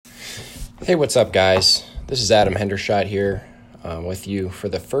Hey, what's up, guys? This is Adam Hendershot here with you for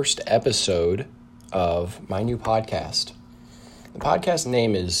the first episode of my new podcast. The podcast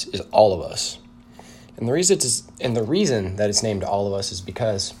name is All of Us, and the reason that it's named All of Us is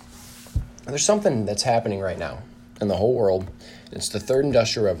because there's something that's happening right now in the whole world. It's the third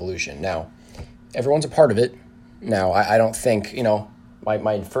industrial revolution. Now, everyone's a part of it. Now, I don't think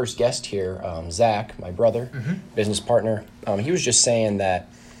my first guest here, Zach, my brother, business partner. He was just saying that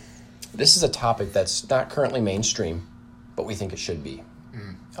this is a topic that's not currently mainstream, but we think it should be.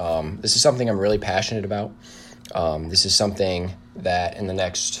 This is something I'm really passionate about. This is something that in the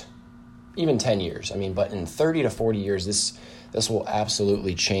next, even 10 years, but in 30 to 40 years, this will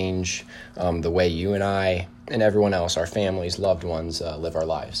absolutely change the way you and I and everyone else, our families, loved ones, live our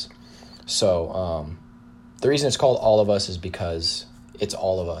lives. So the reason it's called All of Us is because it's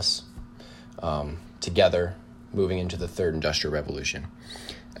all of us together moving into the third industrial revolution.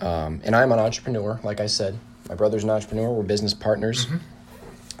 And I'm an entrepreneur, like I said. My brother's an entrepreneur. We're business partners.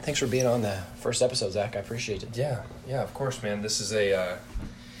 Thanks for being on the first episode, Zach. I appreciate it. Yeah, of course, man. This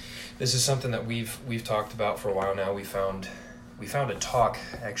is something that we've talked about for a while now. We found a talk,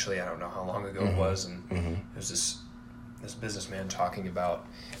 actually, I don't know how long ago it was, and it was this businessman talking about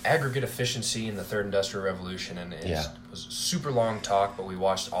aggregate efficiency in the third industrial revolution, and it was a super long talk, but we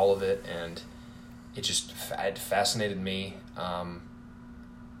watched all of it, and it fascinated me.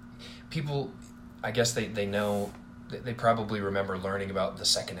 People, I guess they know, they probably remember learning about the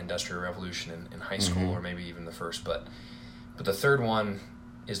second industrial revolution in high school, or maybe even the first, but the third one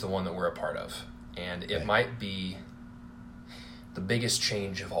is the one that we're a part of, and it might be the biggest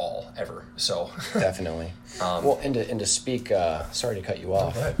change of all ever. So definitely. And to speak, sorry to cut you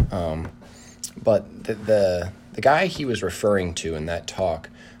off. Go ahead. But the guy he was referring to in that talk,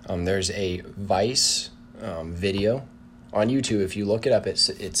 there's a Vice video on YouTube. If you look it up,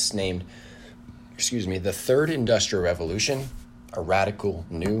 it's named, The Third Industrial Revolution, a Radical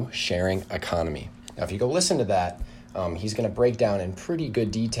New Sharing Economy. Now, if you go listen to that, he's going to break down in pretty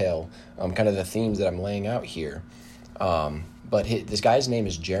good detail kind of the themes that I'm laying out here. But this guy's name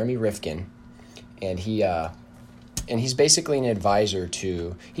is Jeremy Rifkin, and he's basically an advisor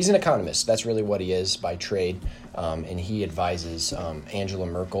to. He's an economist. That's really what he is by trade, and he advises Angela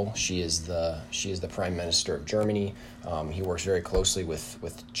Merkel. She is the Prime Minister of Germany. He works very closely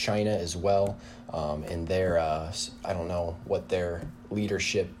with China as well, and their I don't know what their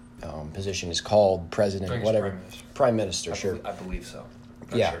leadership position is called, president, whatever. Prime Minister, sure. I believe so.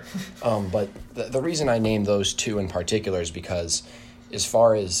 Sure. But the reason I named those two in particular is because as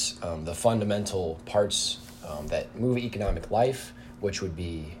far as the fundamental parts that move economic life, which would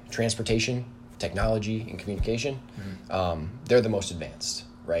be transportation, technology, and communication, they're the most advanced,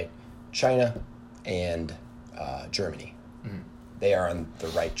 right? China and Germany. They are on the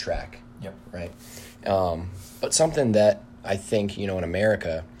right track, right? But something that I think, in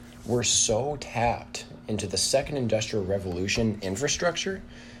America, we're so tapped into the second industrial revolution infrastructure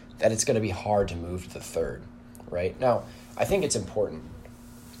that it's going to be hard to move to the third, right? Now, I think it's important.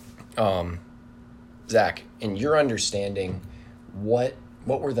 Zach, in your understanding, what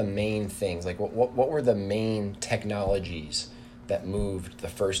were the main things, like what were the main technologies that moved the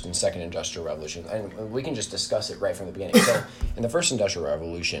first and second industrial revolution? And we can just discuss it right from the beginning. So in the first industrial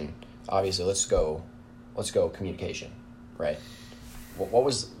revolution, obviously, let's go communication, right? What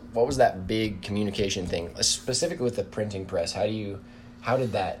was that big communication thing, specifically with the printing press? How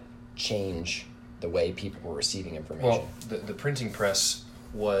did that change the way people were receiving information? Well, the printing press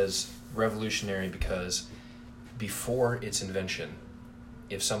was revolutionary because before its invention,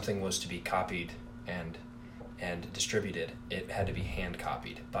 if something was to be copied and distributed, it had to be hand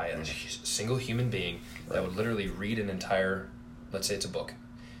copied by a single human being that would literally read an entire, let's say it's a book.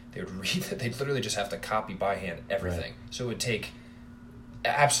 They would read that. They'd literally just have to copy by hand everything. Right. So it would take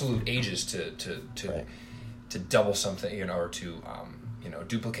absolute ages to double something, or to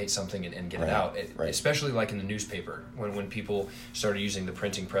duplicate something and get it out. Especially like in the newspaper, when people started using the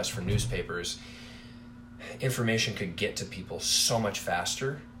printing press for newspapers, information could get to people so much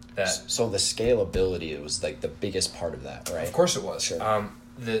faster. So the scalability was like the biggest part of that, right? Of course it was. Sure.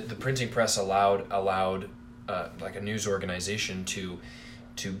 The printing press allowed like a news organization to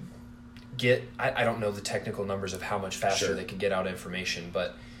get, I don't know the technical numbers of how much faster they could get out information,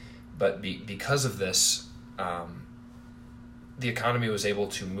 but because of this, the economy was able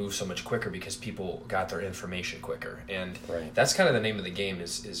to move so much quicker because people got their information quicker, and that's kind of the name of the game.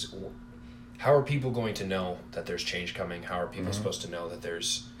 Is how are people going to know that there's change coming? How are people supposed to know that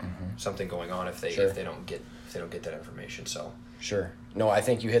there's something going on if they don't get that information? So sure. No, I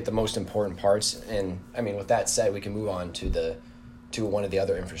think you hit the most important parts, and with that said, we can move on to to one of the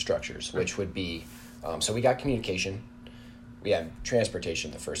other infrastructures, which would be, so we got communication, we had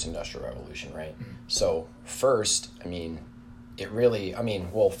transportation, the first industrial revolution, right? Mm-hmm. So first,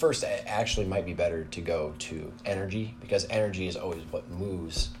 first it actually might be better to go to energy, because energy is always what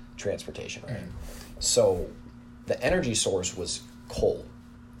moves transportation, right? Mm-hmm. So the energy source was coal.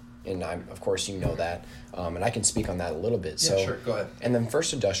 And of course, you know that, and I can speak on that a little bit. Yeah, sure. Go ahead. And then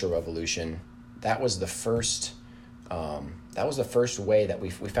first industrial revolution, that was the first way that we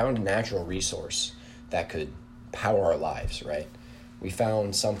found a natural resource that could power our lives, right? We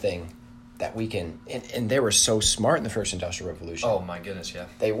found something that we can, and they were so smart in the first industrial revolution. Oh my goodness, yeah.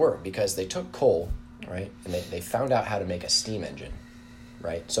 They were, because they took coal, right, and they found out how to make a steam engine,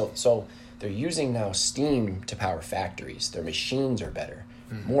 right? So they're using now steam to power factories. Their machines are better,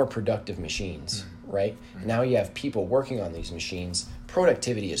 more productive machines, right? Now you have people working on these machines.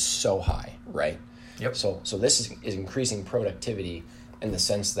 Productivity is so high, right? Yep. So this is increasing productivity in the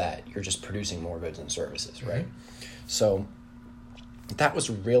sense that you're just producing more goods and services, right? So that was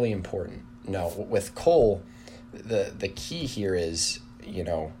really important. Now, with coal, the key here is,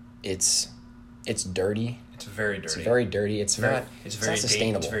 it's dirty. It's very dirty. It's very dirty. It's not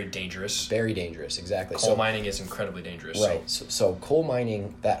sustainable. It's very dangerous. Very dangerous, exactly. Coal mining is incredibly dangerous. Right. So coal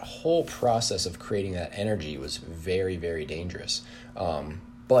mining, that whole process of creating that energy was very, very dangerous.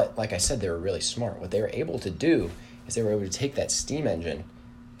 But like I said, they were really smart. What they were able to do is they were able to take that steam engine,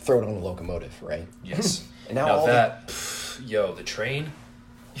 throw it on a locomotive, right? Yes. And now the train,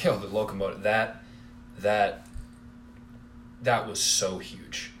 the locomotive, that was so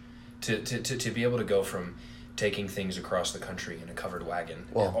huge. To be able to go from taking things across the country in a covered wagon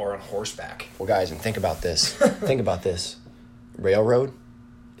or on horseback. Well, guys, and think about this. Railroad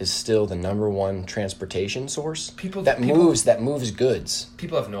is still the number one transportation source that moves goods.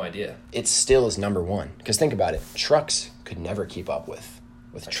 People have no idea. It still is number one. Because think about it. Trucks could never keep up with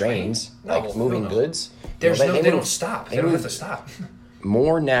trains, moving goods. They don't stop. They don't have to stop.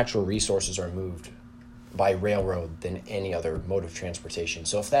 More natural resources are moved by railroad than any other mode of transportation.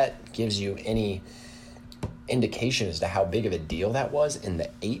 So if that gives you any indication as to how big of a deal that was in the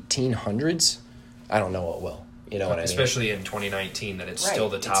 1800s, I don't know what will. You know what I mean? Especially in 2019, that it's still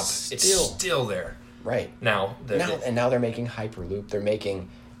the top. It's still there. Right. Now they're making Hyperloop. They're making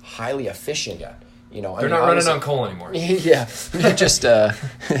highly efficient. Yeah. They're not running on coal anymore. Yeah. Just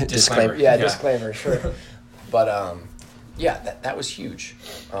disclaimer. Yeah, disclaimer, sure. But that was huge.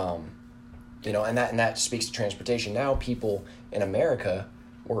 And that speaks to transportation. Now people in America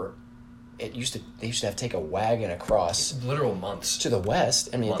they used to have to take a wagon across literal months to the west.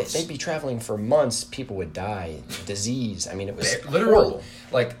 I mean, they'd be traveling for months. People would die, disease. I mean, it was literal,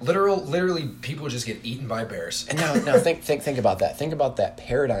 literally people would just get eaten by bears. And now think about that. Think about that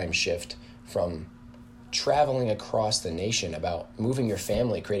paradigm shift from traveling across the nation, about moving your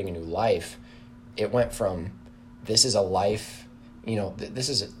family, creating a new life. It went from, this is a life, we're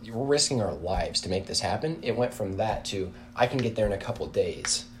risking our lives to make this happen. It went from that to, I can get there in a couple of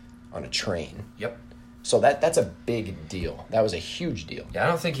days on a train. Yep. So that's a big deal. That was a huge deal. Yeah, I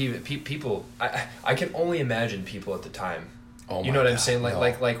don't think even people. I can only imagine people at the time. Oh, you know what I'm saying?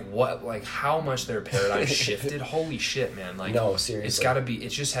 Like how much their paradigm shifted. Holy shit, man! No, seriously.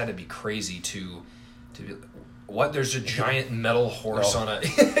 It's just had to be crazy to be. What? There's a giant metal horse on a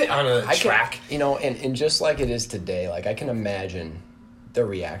track. And just like it is today, like I can imagine the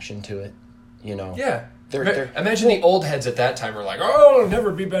reaction to it. Yeah. Imagine the old heads at that time were like, "Oh, it'll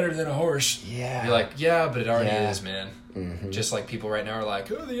never be better than a horse." Yeah. You're like, yeah, but it already is, man. Mm-hmm. Just like people right now are like,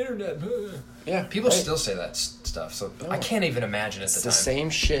 "Oh, the internet." Yeah. People still say that stuff, so I can't even imagine it's the time. It's the same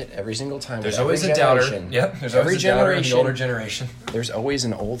shit every single time. There's always a doubter. Yep. There's always a doubter in the older generation. There's always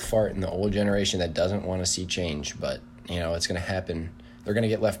an old fart in the old generation that doesn't want to see change, but it's going to happen. They're going to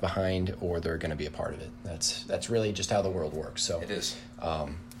get left behind, or they're going to be a part of it. That's really just how the world works. So it is.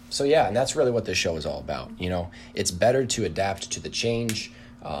 So yeah, and that's really what this show is all about. It's better to adapt to the change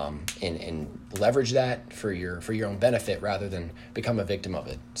and leverage that for your own benefit rather than become a victim of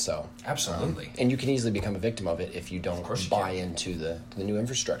it. So absolutely, and you can easily become a victim of it if you don't buy into the new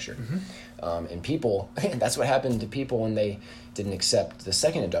infrastructure. Mm-hmm. And people, that's what happened to people when they didn't accept the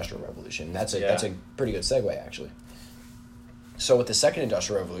second industrial revolution. That's a pretty good segue actually. So with the second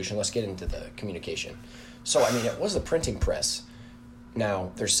industrial revolution, let's get into the communication. So it was the printing press.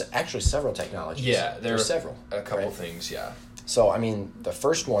 Now, there's actually several technologies. Yeah, there's several. A couple things, yeah. So, the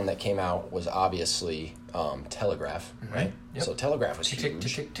first one that came out was obviously telegraph, right? Yep. So telegraph was huge. Tick,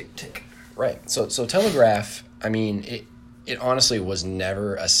 tick, tick, tick, tick. Right. So telegraph, it it honestly was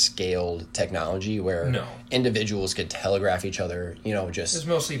never a scaled technology where No. individuals could telegraph each other. You know, just It's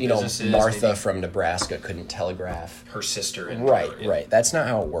mostly you know, businesses, Martha maybe. from Nebraska couldn't telegraph. Her sister. And Right. That's not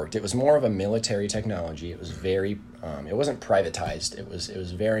how it worked. It was more of a military technology. It was very. It wasn't privatized. It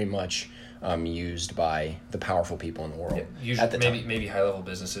was very much used by the powerful people in the world. Yeah, usually, at the time. maybe high level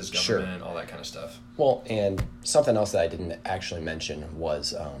businesses, Sure. government, all that kind of stuff. Well, and something else that I didn't actually mention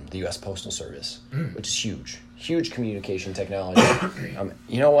was the U.S. Postal Service, which is huge communication technology.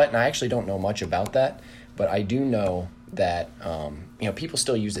 You know what? And I actually don't know much about that, but I do know that people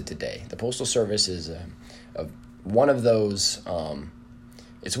still use it today. The Postal Service is one of those.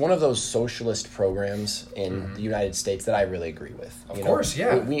 It's one of those socialist programs in the United States that I really agree with. Of course,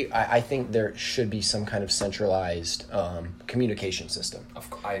 yeah. I think there should be some kind of centralized communication system.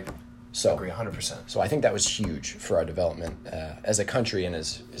 I So agree 100%. So I think that was huge for our development as a country and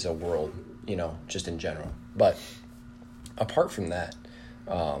as a world, just in general. But apart from that,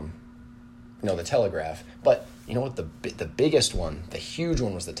 the telegraph. But you know what? The biggest one, the huge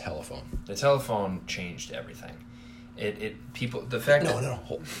one, was the telephone. The telephone changed everything. The fact that...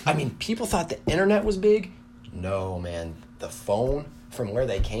 No. I mean, people thought the internet was big. No, man. The phone, from where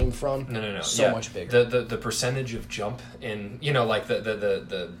they came from, No. so much bigger. The percentage of jump in,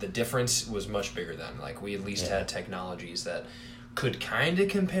 the difference was much bigger then. Like, we at least had technologies that could kind of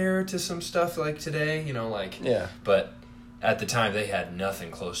compare to some stuff like today, Yeah. But at the time, they had nothing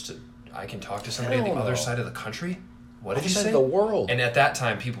close to... I can talk to somebody on the other side of the country? What did you say? The world. And at that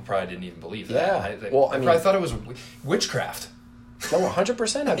time, people probably didn't even believe that. Yeah. They Well, probably thought it was witchcraft. No,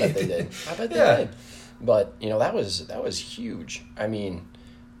 100%. I bet they did. I bet they did. But that was huge. I mean,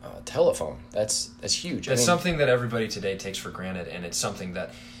 telephone. That's huge. It's something that everybody today takes for granted, and it's something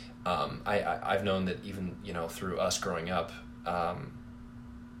that I've known that even through us growing up.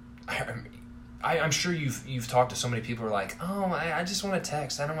 I'm sure you've talked to so many people who are like, oh, I just want to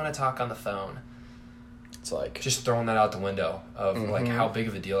text. I don't want to talk on the phone. It's like just throwing that out the window of like how big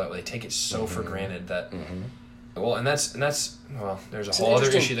of a deal that they take it so for granted that. Well, and that's there's a whole other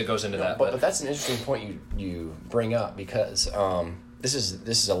issue that goes into that. But that's an interesting point you bring up because this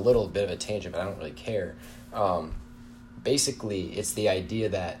is a little bit of a tangent, but I don't really care. Basically, it's the idea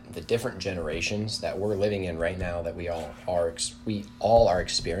that the different generations that we're living in right now that we all are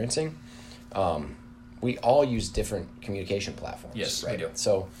experiencing, we all use different communication platforms. Yes, right? we do.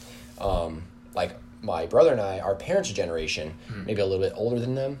 So, like my brother and I, our parents' generation, maybe a little bit older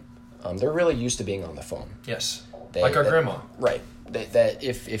than them, they're really used to being on the phone. Yes, like our grandma. Right. That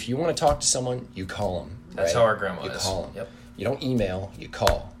if you want to talk to someone, you call them. That's how our grandma is. You call them. Yep. You don't email, you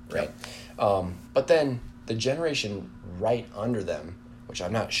call, right? Yep. But then the generation right under them, which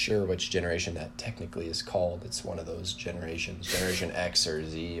I'm not sure which generation that technically is called. It's one of those generations, Generation X or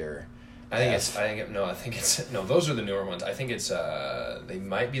Z or... Those are the newer ones. I think it's, they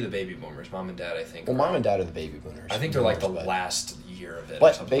might be the baby boomers, mom and dad, I think. Well, mom and dad are the baby boomers. I think they're like the last year of it.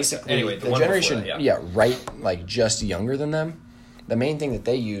 But basically, anyway, the generation, right, like just younger than them, the main thing that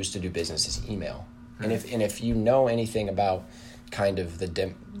they use to do business is email. And if you know anything about kind of the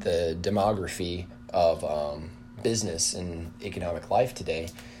demography of business and economic life today,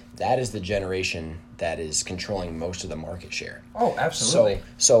 that is the generation that is controlling most of the market share. Oh, absolutely.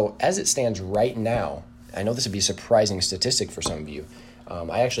 So as it stands right now, I know this would be a surprising statistic for some of you.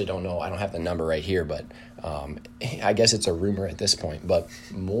 I actually don't know. I don't have the number right here, but I guess it's a rumor at this point. But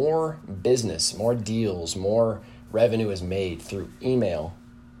more business, more deals, more revenue is made through email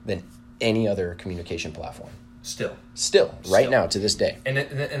than any other communication platform. Still, right now, to this day. And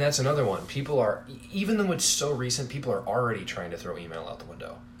that's another one. People are, even though it's so recent, people are already trying to throw email out the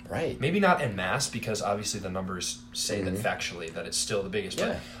window. Right. Maybe not en masse, because obviously the numbers say that factually that it's still the biggest. Yeah.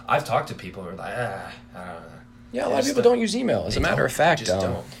 But I've talked to people who are like, I don't know. Yeah, a lot of people don't use email. As a matter of fact,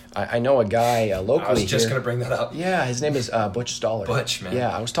 I know a guy locally. I was just going to bring that up. Yeah, his name is Butch Stoller. Butch, man.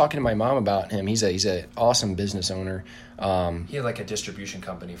 Yeah, I was talking to my mom about him. He's a awesome business owner. He had like a distribution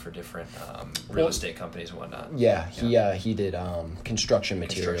company for different real estate companies and whatnot. Yeah, he did construction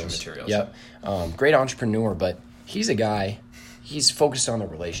materials. Yep, great entrepreneur, but he's a guy. He's focused on the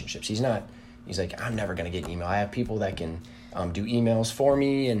relationships. He's like, I'm never going to get an email. I have people that can do emails for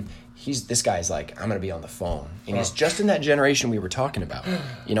me, and this guy's like, I'm going to be on the phone. And he's just in that generation we were talking about.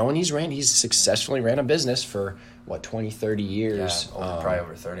 And he's successfully ran a business for, 20, 30 years. Yeah, probably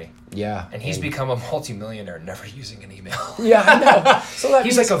over 30. Yeah. And he's become a multimillionaire never using an email. Yeah, I know. So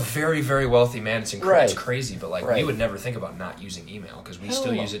he's like a very, very wealthy man. It's incredible. Right. It's crazy, but we would never think about not using email because we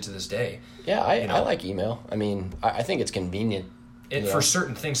still use it to this day. Yeah, I like email. I mean, I think it's convenient For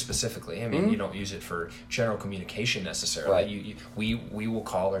certain things specifically. I mean, you don't use it for general communication necessarily. Right. We will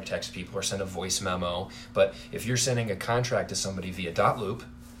call or text people or send a voice memo. But if you're sending a contract to somebody via dot loop,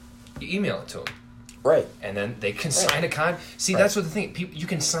 you email it to them. Right. And then they can sign a See, that's what the thing. People, you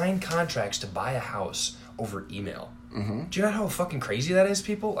can sign contracts to buy a house over email. Mm-hmm. Do you know how fucking crazy that is,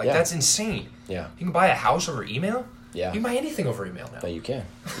 people? Like, that's insane. Yeah. You can buy a house over email? Yeah. You can buy anything over email now. No, you can.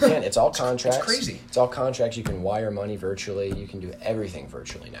 You can. It's all contracts. It's crazy. It's all contracts. You can wire money virtually. You can do everything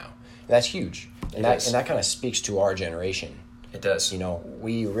virtually now. And that's huge. And that kind of speaks to our generation. It does. You know,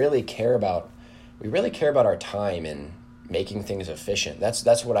 we really care about our time and making things efficient. That's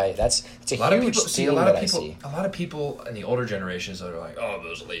a huge theme that I see. A lot of people in the older generations that are like, oh,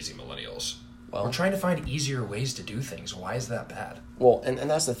 those lazy millennials. Well, we're trying to find easier ways to do things. Why is that bad? Well, and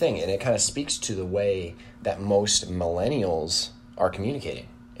that's the thing, and it kind of speaks to the way that most millennials are communicating.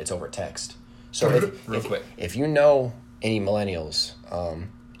 It's over text. So if you know any millennials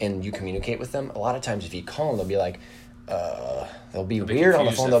and you communicate with them, a lot of times if you call them, they'll be like, they'll be weird on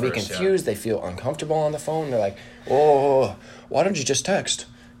the phone. They'll be confused. They feel uncomfortable on the phone. They're like, oh, why don't you just text?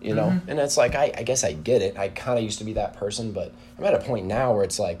 You know? And it's like, I guess I get it. I kind of used to be that person, but I'm at a point now where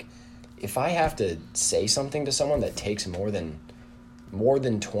it's like, if I have to say something to someone that takes more than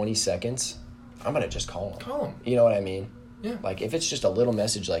 20 seconds, I'm going to just call them. Call them. You know what I mean? Yeah. Like, if it's just a little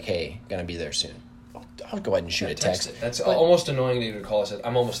message like, hey, going to be there soon, I'll go ahead and shoot a text. It. That's almost annoying to call us.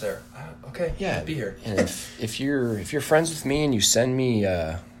 I'm almost there. Okay. Yeah. I'll be here. And if you're friends with me and you send me,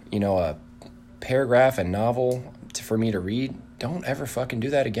 a paragraph, a novel for me to read, don't ever fucking do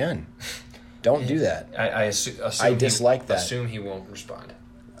that again. Don't do that. I assume I dislike that. Assume he won't respond.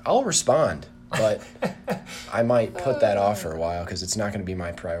 I'll respond, but I might put that off for a while because it's not going to be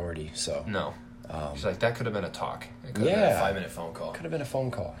my priority. So no, she's like, that could have been a talk. It could have been a 5-minute phone call. Could have been a phone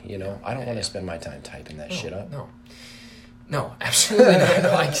call. You know, I don't want to spend my time typing that shit up. No, absolutely not.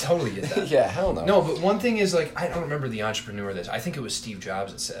 No, I totally get that. Yeah, hell no. No, but one thing is, like, I don't remember the entrepreneur I think it was Steve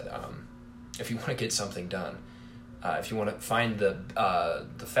Jobs that said, if you want to get something done, if you want to find the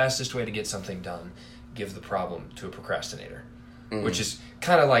fastest way to get something done, give the problem to a procrastinator. Which is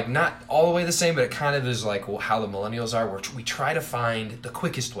kind of like not all the way the same, but it kind of is like how the millennials are. Where we try to find the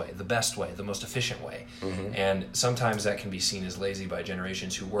quickest way, the best way, the most efficient way. And sometimes that can be seen as lazy by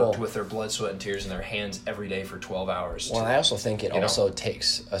generations who worked with their blood, sweat, and tears in their hands every day for 12 hours. Well, I also think it also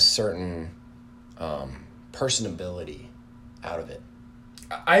takes a certain personability out of it.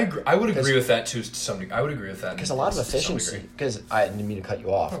 I would agree with that to some degree. I would agree with that. Because a lot of efficiency, because I didn't mean to cut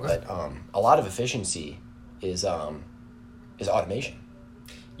you off, but a lot of efficiency is automation.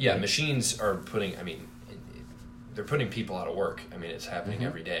 Yeah, machines are they're putting people out of work. I mean, it's happening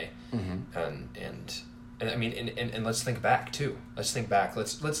every day. And I mean, and let's think back too. Let's think back.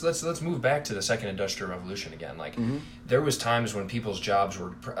 Let's move back to the second industrial revolution again. Like, there was times when people's jobs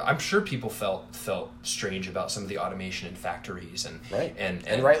were. I'm sure people felt strange about some of the automation in factories and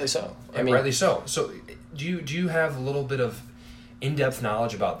rightly so. Rightly so. So, do you have a little bit of in-depth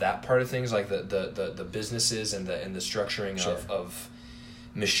knowledge about that part of things, like the businesses and the structuring of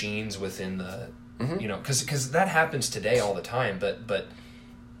machines within the because that happens today all the time, but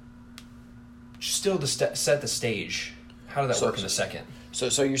still to set the stage, how did that work in the second?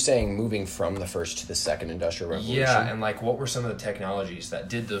 So you're saying moving from the first to the second industrial revolution? Yeah, and like, what were some of the technologies that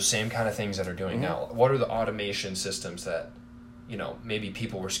did those same kind of things that are doing now? What are the automation systems that maybe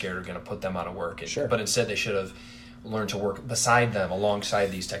people were scared are going to put them out of work, but instead they should have learn to work beside them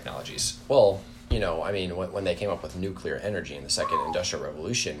alongside these technologies? Well, I mean, when they came up with nuclear energy in the second industrial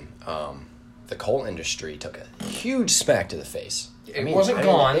revolution, the coal industry took a huge smack to the face. It wasn't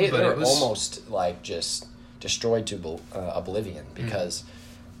gone, but they it was almost like just destroyed to oblivion because,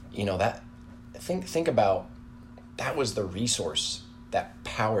 think about, that was the resource that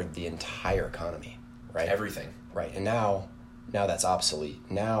powered the entire economy, right? Everything. Right, and now that's obsolete.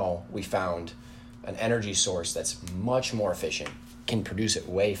 Now we found an energy source that's much more efficient, can produce it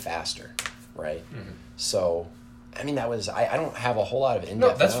way faster, right? So, I mean, I don't have a whole lot of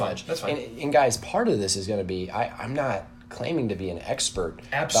in-depth knowledge. That's fine. And guys, part of this is going to be, I'm not claiming to be an expert.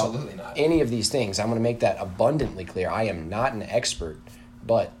 Absolutely about not. Any of these things. I'm going to make that abundantly clear. I am not an expert,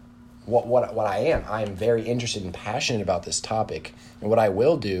 but what I am very interested and passionate about this topic. And what I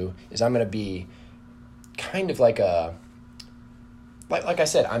will do is I'm going to be kind of like like I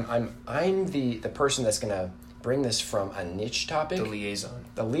said, I'm the person that's going to bring this from a niche topic. The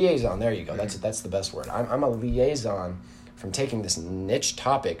liaison. There you go. That's the best word. I'm a liaison from taking this niche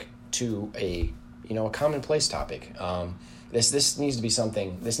topic to a commonplace topic. This needs to be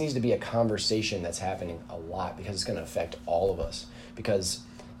something. This needs to be a conversation that's happening a lot because it's going to affect all of us. Because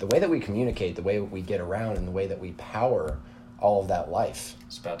the way that we communicate, the way we get around, and the way that we power all of that life.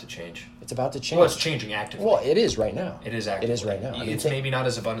 It's about to change. It's about to change. Well, it's changing actively. Well, it is right now. It is actively. It is right now. It's maybe not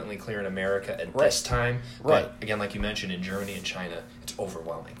as abundantly clear in America at this time, but Right. again, like you mentioned, in Germany and China, it's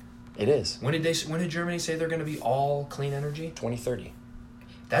overwhelming. It is. When did Germany say they're going to be all clean energy? 2030.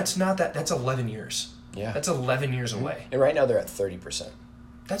 That's 11 years. Yeah. That's 11 years away. And right now they're at 30%.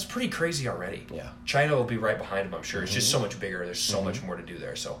 That's pretty crazy already. Yeah. China will be right behind them, I'm sure. It's just so much bigger. There's so much more to do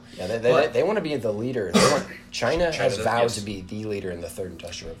there. So Yeah, they want to be the leader. China has does, vowed yes. to be the leader in the third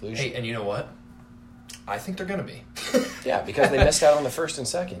industrial revolution. hey, and you know what? I think they're going to be. Yeah, because they missed out on the first and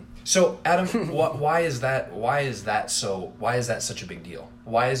second. So, Adam, why is that such a big deal?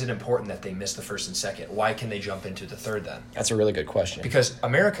 Why is it important that they miss the first and second? Why can they jump into the third then? That's a really good question. Because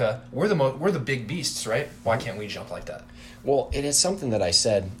America, we're the big beasts, right? Why can't we jump like that? Well, it is something that I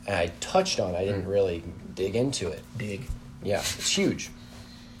said, and I touched on. I didn't really dig into it. Dig. Yeah, it's huge.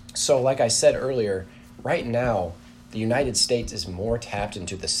 So, like I said earlier, right now, the United States is more tapped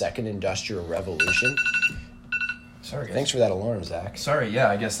into the second industrial revolution. Sorry, guys. Thanks for that alarm, Zach. Sorry, yeah,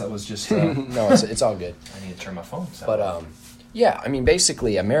 I guess that was just... No, it's all good. I need to turn my phone down. But, yeah, I mean,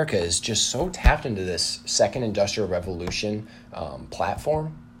 basically, America is just so tapped into this second industrial revolution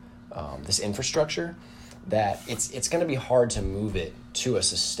platform, this infrastructure, that it's going to be hard to move it to a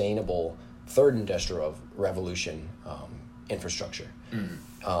sustainable third industrial revolution infrastructure.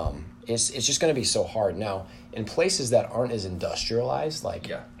 It's just going to be so hard. Now, in places that aren't as industrialized,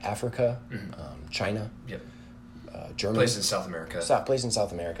 like Africa, China, Germany. Places in South America. Places in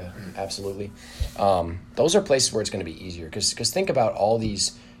South America, absolutely. Those are places where it's going to be easier. Because think about all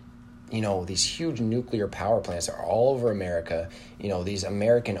these, these huge nuclear power plants that are all over America. These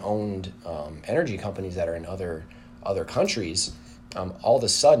American-owned energy companies that are in other countries. All of a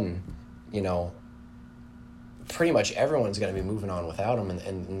sudden, pretty much everyone's going to be moving on without them,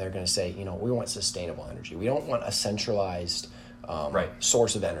 and they're going to say, we want sustainable energy. We don't want a centralized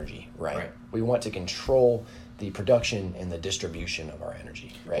source of energy, right? We want to control the production and the distribution of our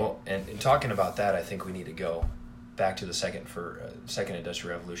energy, right? Well, and in talking about that, I think we need to go back to the second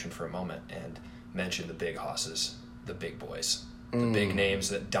industrial revolution for a moment and mention the big hosses, the big boys, the big names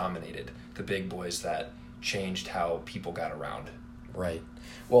that dominated, the big boys that changed how people got around. Right.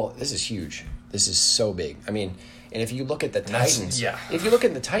 Well, this is huge. This is so big. I mean, and if you look at the Titans, if you look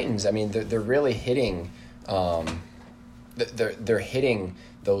at the Titans, I mean, they're really hitting, they're hitting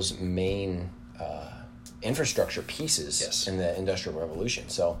those main infrastructure pieces in the Industrial Revolution.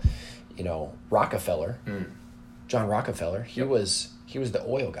 So, Rockefeller, John Rockefeller, he was the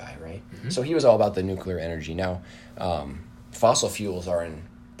oil guy, right? Mm-hmm. So he was all about the nuclear energy. Now, fossil fuels are in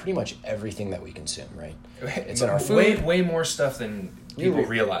pretty much everything that we consume, right? It's in our food. Way more stuff than people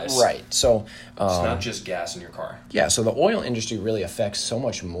realize. Right. So it's not just gas in your car. Yeah. So the oil industry really affects so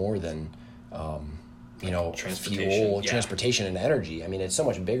much more than, fuel, transportation, and energy. I mean, it's so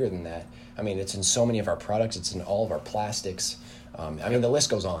much bigger than that. I mean, it's in so many of our products. It's in all of our plastics. I mean, the list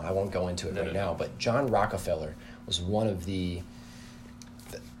goes on. I won't go into it now. But John Rockefeller was one of the...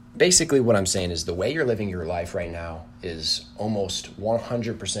 Basically, what I'm saying is the way you're living your life right now is almost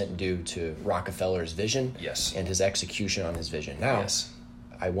 100% due to Rockefeller's vision and his execution on his vision. Now,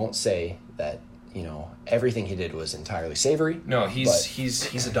 I won't say that, everything he did was entirely savory. No,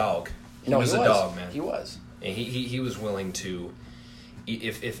 he's a dog. He was a dog, man. He was. And he was willing to...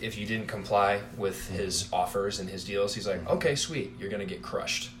 If you didn't comply with his offers and his deals, he's like, okay, sweet, you're going to get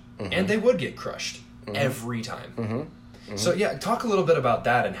crushed. Mm-hmm. And they would get crushed every time. Mm-hmm. Mm-hmm. So talk a little bit about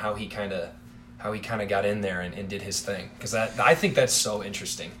that and how he kind of got in there and did his thing, because I think that's so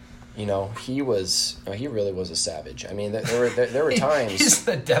interesting. He really was a savage. I mean, there were times. He's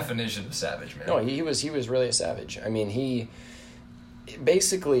the definition of savage, man. No, he was really a savage. I mean, he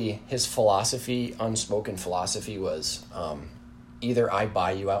basically, his philosophy, unspoken philosophy, was either I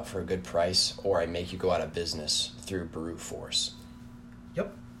buy you out for a good price or I make you go out of business through brute force.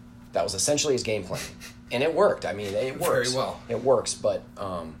 Yep. That was essentially his game plan. And it worked. I mean, it works. Very well. It works. But,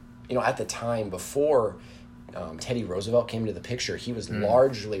 at the time, before Teddy Roosevelt came into the picture, he was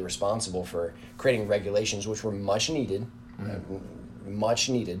largely responsible for creating regulations which were much needed. Much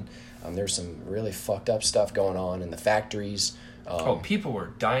needed. There's some really fucked up stuff going on in the factories. People were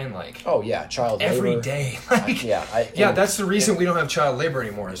dying child labor. Every day. That's the reason we don't have child labor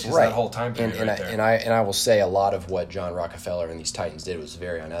anymore. It's just that whole time period and I will say a lot of what John Rockefeller and these titans did was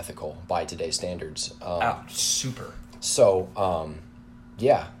very unethical by today's standards. Super. So, I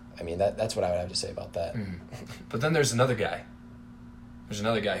mean, that's what I would have to say about that. But then there's another guy. There's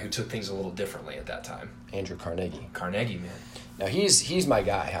another guy who took things a little differently at that time. Andrew Carnegie. Carnegie, man. Now he's my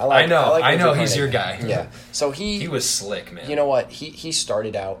guy. I know. Andrew He's Carnegie. your guy. Yeah. So he was slick, man. You know what? He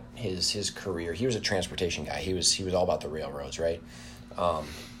started out his career. He was a transportation guy. He was all about the railroads, right? And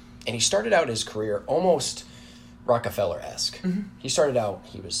he started out his career almost Rockefeller-esque. Mm-hmm. He started out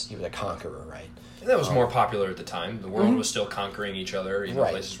he was a conqueror, right? And that was more popular at the time. The world was still conquering each other.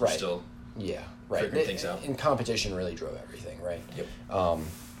 Places were still figuring things out. And competition really drove everything, right? Yep.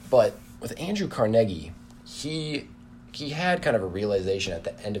 But with Andrew Carnegie, he had kind of a realization at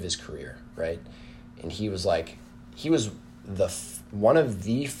the end of his career, right? And he was one of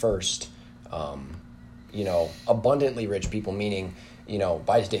the first, abundantly rich people, meaning,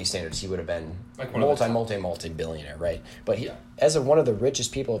 by today's standards, he would have been like multi-billionaire, right? But as one of the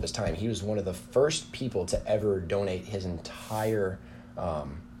richest people of his time, he was one of the first people to ever donate his entire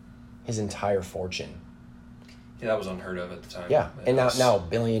fortune. Yeah, that was unheard of at the time. Yeah, and now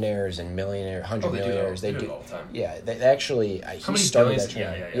billionaires and millionaires, millionaires, they do it all the time. Yeah, they actually he started that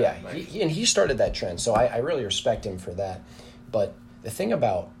trend. Yeah. He started that trend, so I really respect him for that. But the thing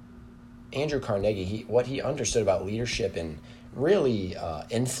about Andrew Carnegie, what he understood about leadership and really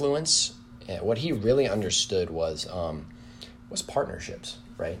influence, what he really understood was partnerships,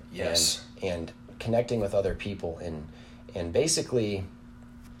 right? Yes, and connecting with other people and basically.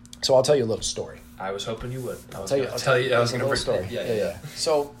 So I'll tell you a little story. I was hoping you would. I'll tell you. I was going to bring story. Yeah.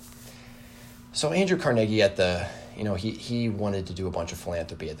 So Andrew Carnegie he wanted to do a bunch of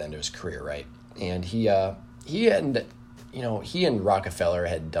philanthropy at the end of his career, right? And he and Rockefeller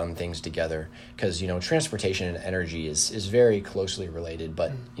had done things together because transportation and energy is very closely related,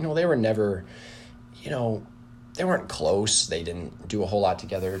 but they were never, they weren't close. They didn't do a whole lot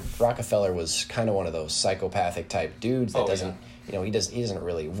together. Rockefeller was kind of one of those psychopathic type dudes that doesn't. He doesn't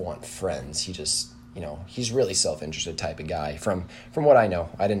really want friends. He just, he's really self-interested type of guy. From what I know,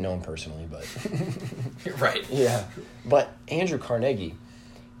 I didn't know him personally, but right. Yeah. But Andrew Carnegie,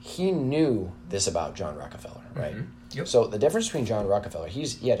 he knew this about John Rockefeller, right? Mm-hmm. Yep. So the difference between John Rockefeller,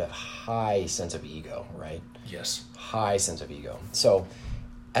 he had a high sense of ego, right? Yes. High sense of ego. So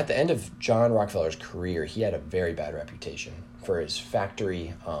at the end of John Rockefeller's career, he had a very bad reputation for his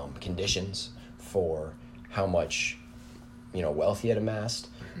factory conditions, for how much wealth he had amassed.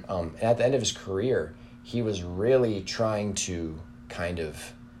 And at the end of his career, he was really trying to kind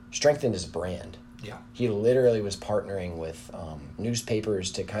of strengthen his brand. Yeah. He literally was partnering with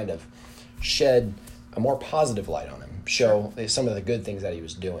newspapers to kind of shed a more positive light on him, show some of the good things that he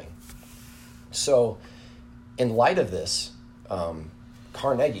was doing. So in light of this,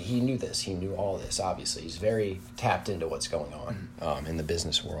 Carnegie, he knew this. He knew all this, obviously. He's very tapped into what's going on in the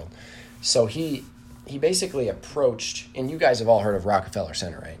business world. So he basically approached, and you guys have all heard of Rockefeller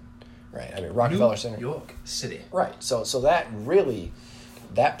Center, right? Right. I mean, Rockefeller Center. New York City. Right. So that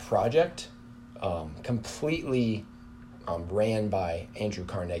project completely ran by Andrew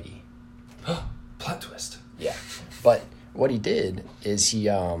Carnegie. Plot twist. Yeah. But what he did is he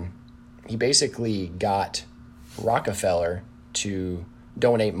basically got Rockefeller to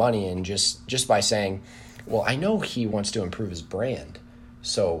donate money, and just by saying, well, I know he wants to improve his brand,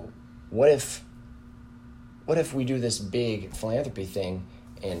 so what if we do this big philanthropy thing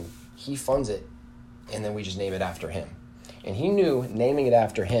and he funds it and then we just name it after him? And he knew naming it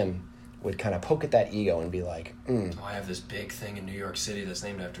after him would kind of poke at that ego and be like, I have this big thing in New York City that's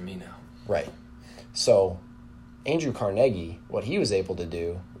named after me now. Right. So Andrew Carnegie, what he was able to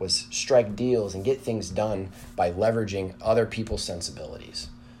do was strike deals and get things done by leveraging other people's sensibilities.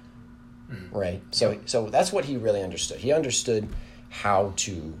 Right? So that's what he really understood. He understood how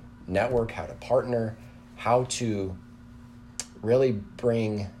to network, how to partner, how to really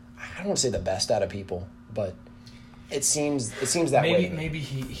bring, I don't want to say the best out of people, but it seems that way. Maybe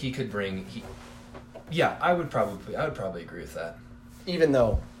he could bring. I would probably agree with that. Even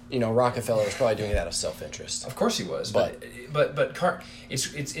though Rockefeller was probably doing it out of self-interest. Of course he was, but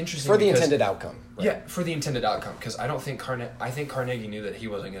it's interesting for the intended outcome. Right? Yeah, for the intended outcome, because I think Carnegie knew that he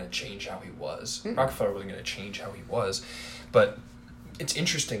wasn't going to change how he was. Rockefeller wasn't going to change how he was, but it's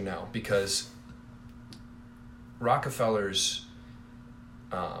interesting now because Rockefeller's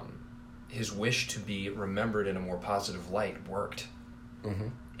his wish to be remembered in a more positive light worked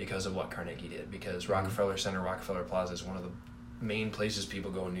because of what Carnegie did. Because Rockefeller Center, Rockefeller Plaza is one of the main places people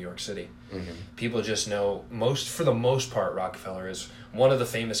go in New York City. People just know for the most part, Rockefeller is one of the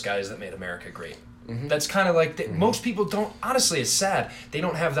famous guys that made America great. That's kind of like most people don't. Honestly, it's sad they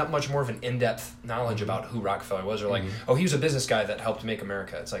don't have that much more of an in-depth knowledge about who Rockefeller was. Or like, oh, he was a business guy that helped make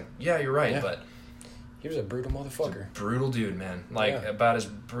America. It's like, yeah, you're right, but he was a brutal motherfucker. Brutal dude, man. About as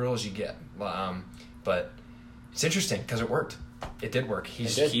brutal as you get. But it's interesting because it worked. It did work.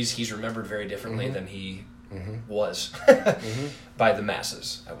 He's remembered very differently than he was by the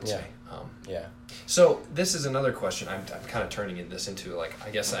masses, I would say. Yeah. So this is another question. I'm kind of turning this into like, I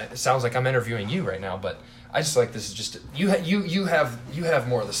guess it sounds like I'm interviewing you right now, but I just like this is just you have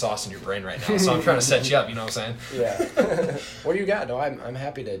more of the sauce in your brain right now, so I'm trying to set you up. You know what I'm saying? Yeah. What do you got? No, I'm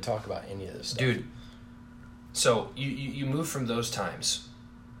happy to talk about any of this stuff. Dude. So you move from those times,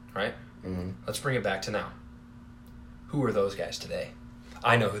 right? Mm-hmm. Let's bring it back to now. Who are those guys today?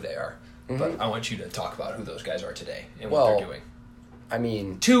 I know who they are, but I want you to talk about who those guys are today and what they're doing. I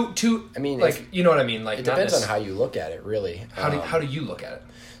mean, I mean, like, you know what I mean? Like, it depends on how you look at it, really. How do you look at it?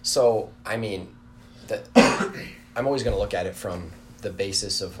 So, I mean, I'm always going to look at it from the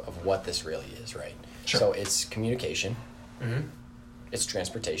basis of what this really is, right? Sure. So it's communication, it's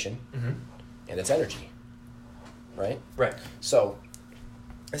transportation, and it's energy, right? Right. So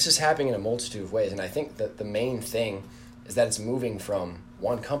this is happening in a multitude of ways, and I think that the main thing is that it's moving from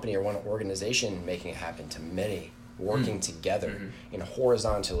one company or one organization making it happen to many working together and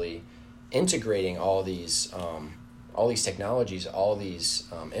horizontally integrating all these technologies, all these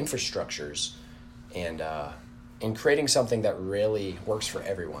infrastructures, and creating something that really works for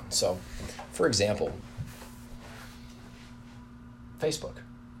everyone. So, for example, Facebook,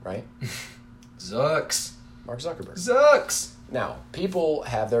 right? Mark Zuckerberg. Now, people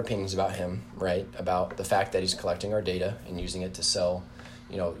have their opinions about him, right? About the fact that he's collecting our data and using it to sell,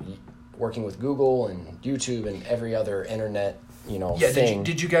 working with Google and YouTube and every other internet, thing.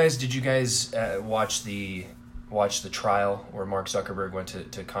 Did you guys watch the trial where Mark Zuckerberg went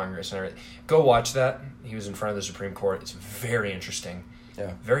to Congress and everything? Go watch that. He was in front of the Supreme Court. It's very interesting.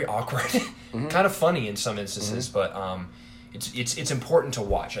 Yeah. Very awkward. Kind of funny in some instances, but it's important to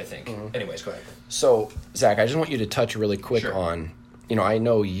watch, I think. Anyways, go ahead. So, Zach, I just want you to touch really quick on, I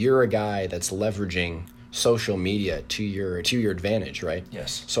know you're a guy that's leveraging social media to your advantage, right?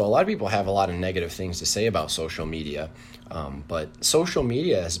 Yes. So a lot of people have a lot of negative things to say about social media, but social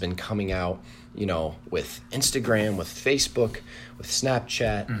media has been coming out, with Instagram, with Facebook, with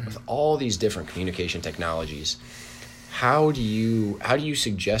Snapchat, with all these different communication technologies. How do you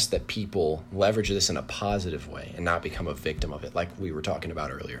suggest that people leverage this in a positive way and not become a victim of it, like we were talking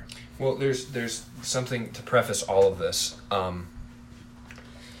about earlier? Well, there's something to preface all of this.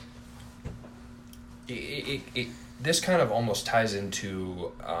 This kind of almost ties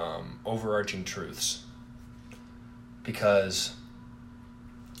into overarching truths, because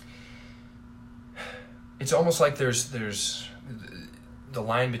it's almost like there's the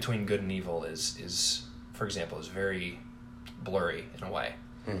line between good and evil is for example, is very blurry in a way.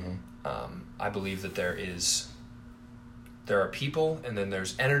 I believe that there are people, and then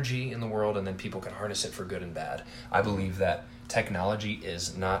there's energy in the world, and then people can harness it for good and bad. I believe that technology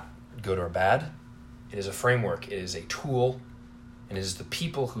is not good or bad. It is a framework. It is a tool, and it is the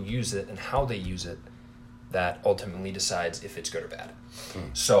people who use it and how they use it that ultimately decides if it's good or bad.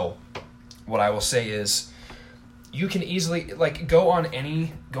 So, what I will say is, you can easily go on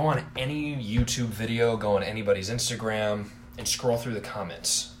any YouTube video, go on anybody's Instagram, and scroll through the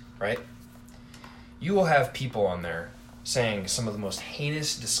comments. Right? You will have people on there saying some of the most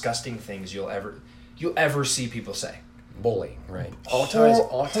heinous, disgusting things you'll ever see people say. Bullying, right? All types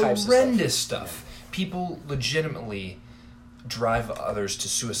of horrendous stuff. People legitimately drive others to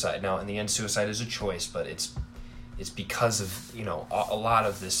suicide. Now, in the end, suicide is a choice, but it's because of a lot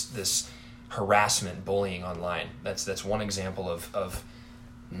of this harassment, bullying online. That's one example of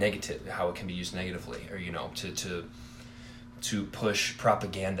negative, how it can be used negatively, or to push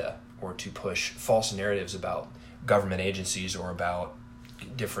propaganda or to push false narratives about government agencies or about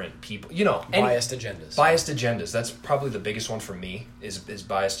different people. Biased agendas. Biased agendas. That's probably the biggest one for me is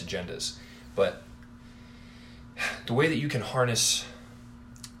biased agendas. But the way that you can harness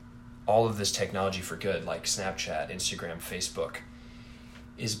all of this technology for good, like Snapchat, Instagram, Facebook,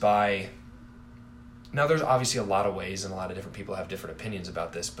 is by... Now, there's obviously a lot of ways, and a lot of different people have different opinions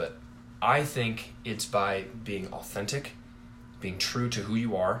about this, but I think it's by being authentic, being true to who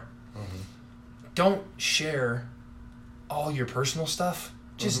you are. Don't share all your personal stuff.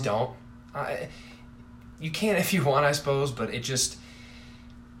 Just don't. You can if you want, I suppose, but it just...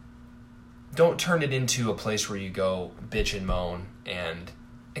 Don't turn it into a place where you go bitch and moan. And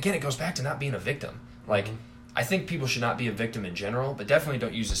again, it goes back to not being a victim. I think people should not be a victim in general, but definitely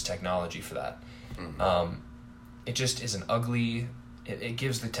don't use this technology for that. It just is an ugly... It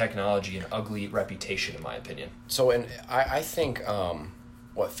gives the technology an ugly reputation, in my opinion. So, and I think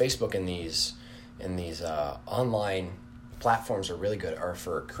what Facebook and these online platforms are really good are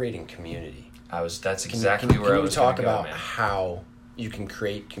for creating community. That's exactly where I was going to go, man. Can you talk about you can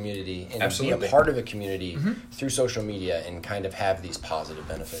create community and Absolutely. be a part of a community through social media and kind of have these positive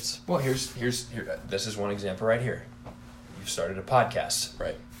benefits. Well, here's this is one example right here. You've started a podcast.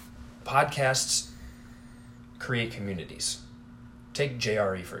 Right. Podcasts create communities. Take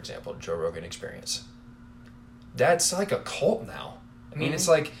JRE, for example, Joe Rogan Experience. That's like a cult now. I mean, it's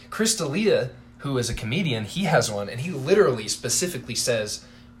like Chris D'Elia, who is a comedian, he has one, and he literally specifically says,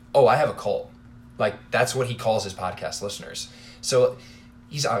 oh, I have a cult. Like, that's what he calls his podcast listeners. So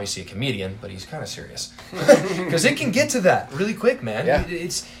he's obviously a comedian, but he's kind of serious. Because it can get to that really quick, man. Yeah.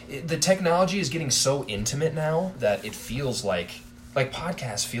 The technology is getting so intimate now that it feels like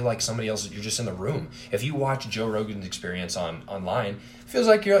podcasts feel like somebody else. You're just in the room. If you watch Joe Rogan's Experience online, it feels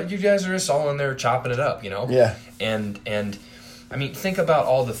like you guys are just all in there chopping it up, you know? Yeah. And I mean, think about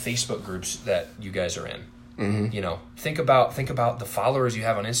all the Facebook groups that you guys are in. Mm-hmm. You know, think about the followers you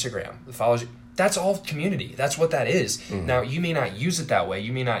have on Instagram. The followers. That's all community. That's what that is. Mm-hmm. Now, you may not use it that way.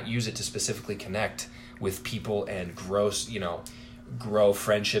 You may not use it to specifically connect with people and grow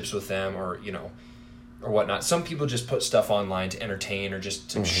friendships with them, or whatnot. Some people just put stuff online to entertain or just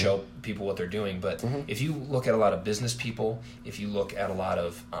to show people what they're doing. But if you look at a lot of business people, if you look at a lot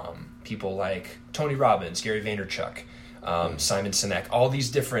of people like Tony Robbins, Gary Vaynerchuk, Simon Sinek, all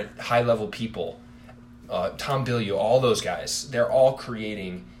these different high-level people, Tom Bilyeu, all those guys, they're all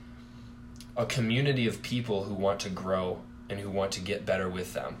creating a community of people who want to grow and who want to get better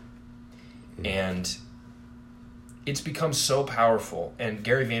with them. And it's become so powerful. And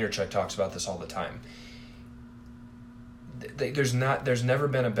Gary Vaynerchuk talks about this all the time. There's never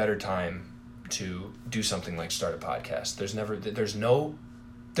been a better time to do something like start a podcast. There's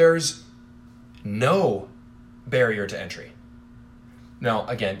no barrier to entry. Now,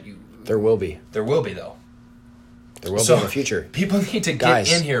 again, there will be though. There will be in the future. People need to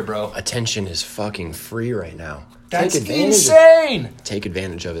get in here, bro. Attention is fucking free right now. That's insane. Take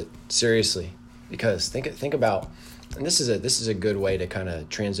advantage of it, seriously, because think about, and this is a good way to kind of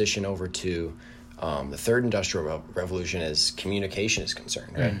transition over to the third industrial revolution as communication is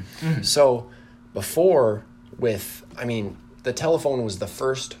concerned, right? Mm-hmm. So before, the telephone was the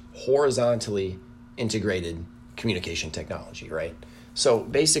first horizontally integrated communication technology, right? So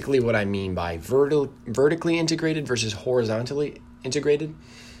basically what I mean by vertically integrated versus horizontally integrated.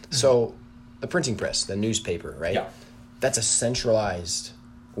 Mm-hmm. So the printing press, the newspaper, right? Yeah. That's a centralized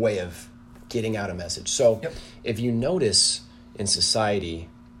way of getting out a message. So if you notice in society,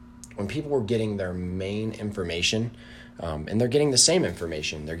 when people were getting their main information, and they're getting the same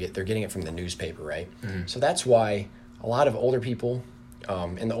information, they're getting it from the newspaper, right? Mm-hmm. So that's why a lot of older people,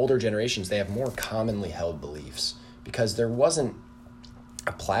 in the older generations, they have more commonly held beliefs, because there wasn't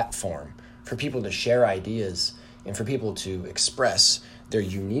a platform for people to share ideas and for people to express their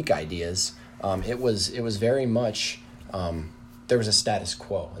unique ideas. It was very much, there was a status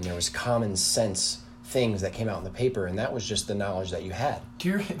quo, and there was common sense things that came out in the paper, and that was just the knowledge that you had.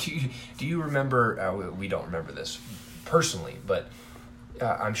 Do you remember, we don't remember this personally, but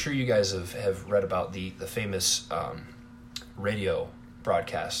I'm sure you guys have read about the famous radio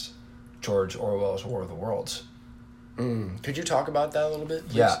broadcast, George Orwell's War of the Worlds. Could you talk about that a little bit,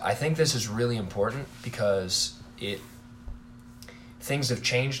 please? Yeah, I think this is really important because things have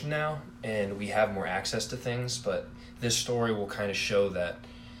changed now and we have more access to things, but this story will kind of show that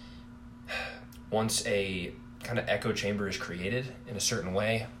once a kind of echo chamber is created in a certain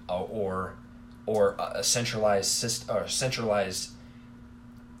way, or a centralized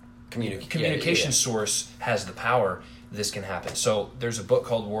communication source has the power, this can happen. So there's a book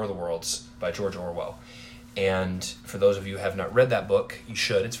called War of the Worlds by George Orwell. And for those of you who have not read that book, you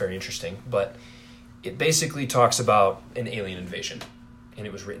should. It's very interesting. But it basically talks about an alien invasion. And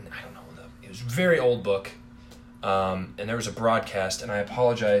it was written, it was a very old book. And there was a broadcast, and I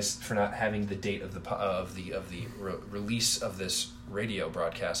apologize for not having the date of the release of this radio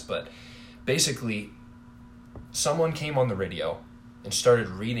broadcast. But basically, someone came on the radio and started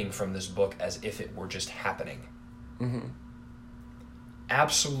reading from this book as if it were just happening. Mm-hmm.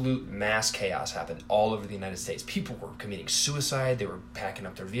 Absolute mass chaos happened all over the United States. People were committing suicide. They were packing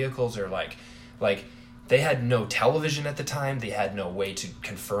up their vehicles. They're like they had no television at the time. They had no way to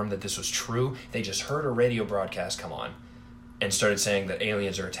confirm that this was true. They just heard a radio broadcast come on and started saying that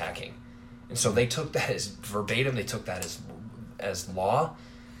aliens are attacking. And so they took that as verbatim. They took that as law.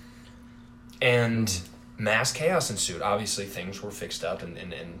 And mass chaos ensued. Obviously, things were fixed up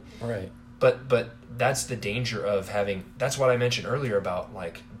and right. But that's the danger of having. That's what I mentioned earlier about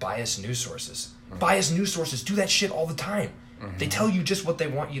like biased news sources. Mm-hmm. Biased news sources do that shit all the time. Mm-hmm. They tell you just what they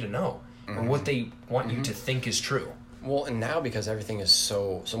want you to know, or what they want you to think is true. Well, and now because everything is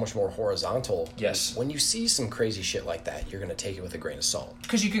so much more horizontal, Yes. when you see some crazy shit like that, you're going to take it with a grain of salt.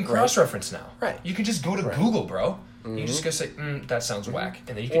 Because you can cross-reference now. Right. You can just go to Google, bro. You can just go say, that sounds whack.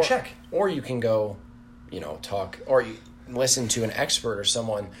 And then you can check. Or you can go, talk, or you listen to an expert or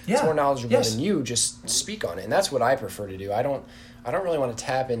someone Yeah. that's more knowledgeable Yes. than you, just speak on it. And that's what I prefer to do. I don't really want to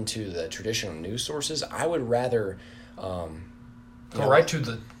tap into the traditional news sources. I would rather... Go right to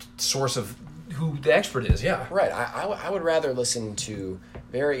the source of who the expert is, yeah. Right. I would rather listen to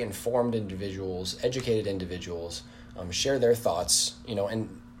very informed individuals, educated individuals, share their thoughts,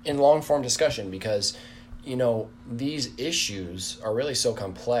 and in long-form discussion because, these issues are really so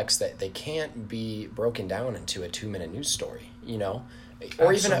complex that they can't be broken down into a 2-minute news story,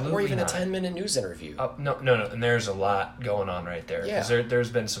 or even a 10-minute news interview. No. And there's a lot going on right there. Yeah. Because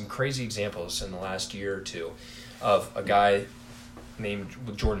there's been some crazy examples in the last year or two of a guy named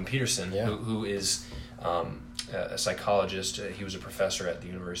Jordan Peterson, Yeah. who is a psychologist. He was a professor at the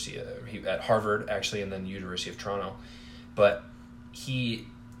university, at Harvard, actually, and then the University of Toronto. But he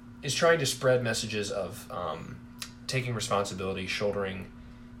is trying to spread messages of taking responsibility, shouldering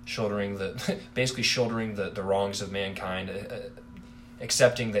basically shouldering the wrongs of mankind,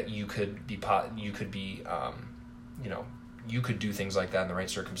 accepting that you could do things like that in the right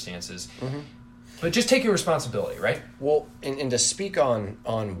circumstances. Mm-hmm. But just taking responsibility, right? Well, and to speak on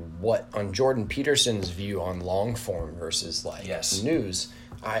Jordan Peterson's view on long form versus news,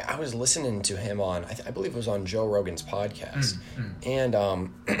 I was listening to him on I believe it was on Joe Rogan's podcast, and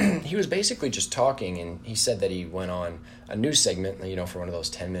he was basically just talking, and he said that he went on a news segment, for one of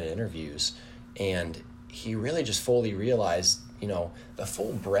those 10-minute interviews, and he really just fully realized, the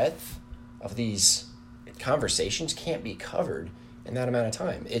full breadth of these conversations can't be covered in that amount of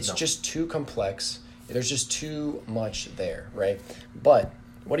time. It's just too complex. There's just too much there, right? But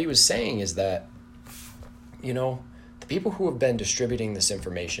what he was saying is that, the people who have been distributing this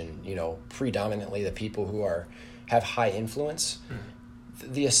information, predominantly the people who have high influence,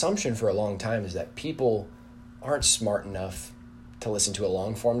 the assumption for a long time is that people aren't smart enough to listen to a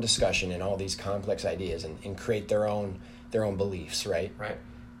long-form discussion and all these complex ideas and create their own beliefs, right? Right.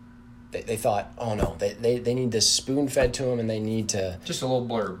 They thought, oh no, they need this spoon-fed to them, and they need to... Just a little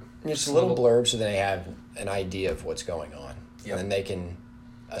blurb. Just a little blurb so they have an idea of what's going on. Yep. And then they can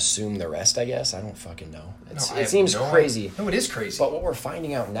assume the rest, I guess. I don't fucking know. It seems crazy. No, it is crazy. But what we're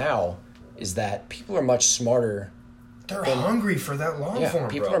finding out now is that people are much smarter. They're hungry for that long form,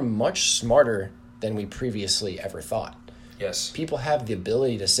 people bro. are much smarter than we previously ever thought. Yes. People have the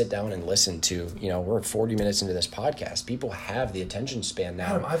ability to sit down and listen to, we're 40 minutes into this podcast. People have the attention span now.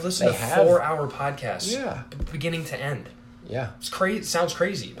 Adam, I've listened to 4-hour podcasts. Yeah. Beginning to end. Yeah. It's crazy. It sounds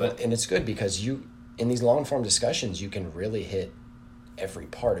crazy, but... And it's good because in these long-form discussions, you can really hit every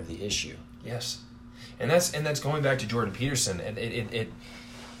part of the issue. Yes. And that's going back to Jordan Peterson. And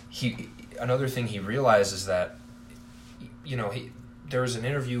another thing he realized is that, there was an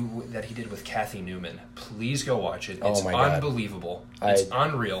interview that he did with Kathy Newman. Please go watch it. It's unbelievable. It's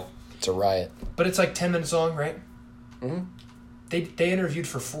unreal. It's a riot. But it's like 10 minutes long, right? Mm-hmm. They interviewed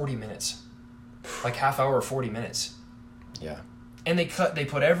for 40 minutes. Like half hour or 40 minutes. Yeah. And they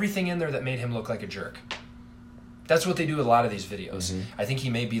put everything in there that made him look like a jerk. That's what they do with a lot of these videos. Mm-hmm. I think he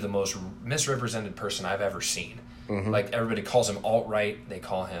may be the most misrepresented person I've ever seen. Mm-hmm. Like, everybody calls him alt-right. They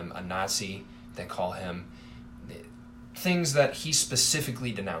call him a Nazi. They call him things that he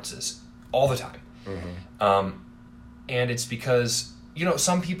specifically denounces all the time. Mm-hmm. And it's because,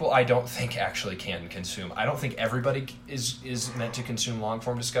 some people I don't think actually can consume. I don't think everybody is meant to consume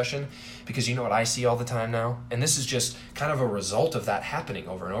long-form discussion, because you know what I see all the time now? And this is just kind of a result of that happening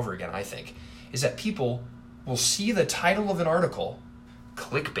over and over again, I think, is that people will see the title of an article,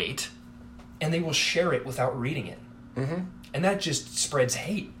 clickbait, and they will share it without reading it. Mm-hmm. And that just spreads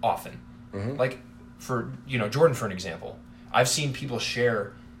hate often. Mm-hmm. Like, for Jordan, for an example, I've seen people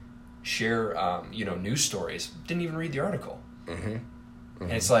share news stories, didn't even read the article. Mm-hmm. Mm-hmm.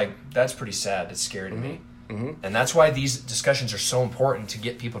 And it's like, that's pretty sad. It's scary to me. Mm-hmm. And that's why these discussions are so important to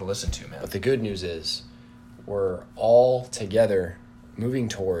get people to listen to, man. But the good news is we're all together moving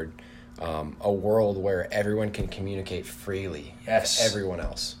toward a world where everyone can communicate freely with everyone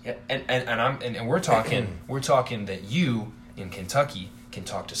else. Yeah, and we're talking that you in Kentucky can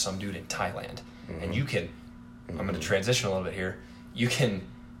talk to some dude in Thailand. Mm-hmm. And you can, I'm going to transition a little bit here, you can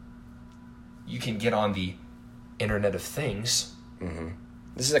get on the Internet of Things. Mm-hmm.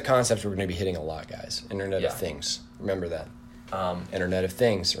 This is a concept we're going to be hitting a lot, guys. Internet of Things. Remember that. Internet of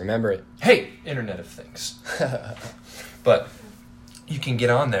Things. Remember it. Hey, Internet of Things. But you can get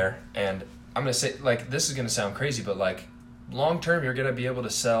on there, and I'm going to say, like, this is going to sound crazy, but, like, long term, you're going to be able to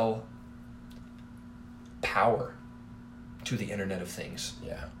sell power to the Internet of Things.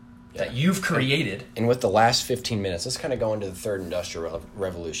 Yeah. That you've created. And with the last 15 minutes, let's kind of go into the third industrial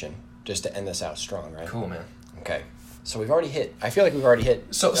revolution just to end this out strong, right? Cool, man. Okay. So I feel like we've already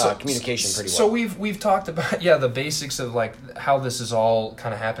hit communication pretty well. So we've talked about, the basics of like how this has all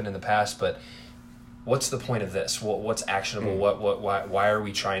kind of happened in the past, but what's the point of this? What's actionable? Why are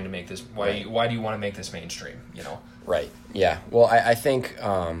we trying to make this, why do you want to make this mainstream, Right. Yeah. Well, I think,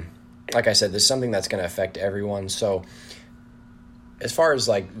 like I said, this is something that's going to affect everyone. So as far as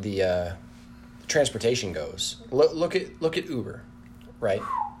like the transportation goes, look at Uber, right?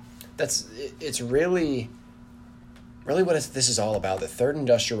 It's really what this is all about. The third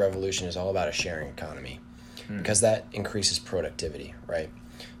industrial revolution is all about a sharing economy because that increases productivity, right?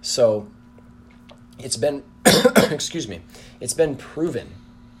 So it's been, excuse me, it has been proven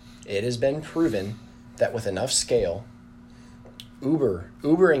that with enough scale,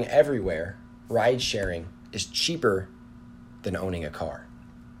 Ubering everywhere, ride sharing is cheaper than owning a car.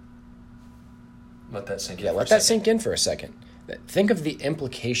 Let that sink in. Yeah, let that sink in for a second. Think of the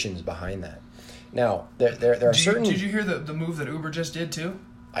implications behind that. Now, there are certain... Did you hear the move that Uber just did, too?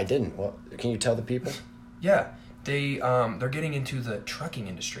 I didn't. Well, can you tell the people? Yeah. They're getting into the trucking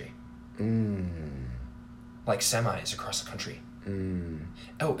industry. Like semis across the country.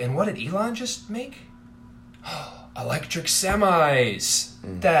 Oh, and what did Elon just make? Electric semis.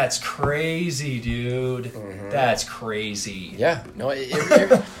 That's crazy, dude. That's crazy. Yeah. No,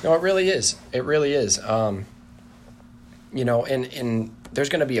 it really is. It really is. And there's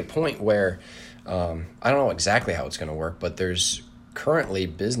going to be a point where... I don't know exactly how it's going to work, but there's currently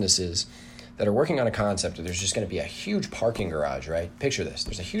businesses that are working on a concept that there's just going to be a huge parking garage, right? Picture this.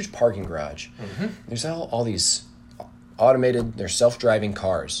 There's a huge parking garage. There's all these automated, they're self-driving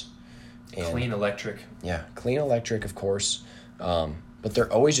cars. And, clean electric. Yeah, clean electric, of course. But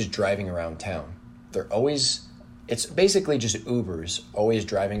they're always just driving around town. It's basically just Ubers always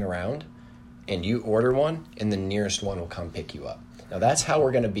driving around, and you order one, and the nearest one will come pick you up. Now, that's how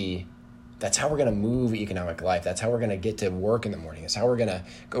we're going to move economic life. That's how we're going to get to work in the morning. That's how we're going to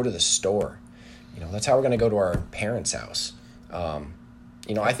go to the store. That's how we're going to go to our parents' house. I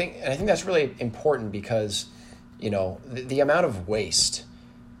think that's really important because, the amount of waste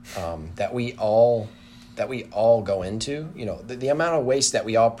that we all go into, the amount of waste that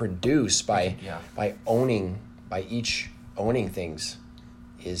we all produce by each owning things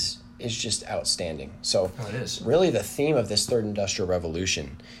is just outstanding. So it is. Really the theme of this third industrial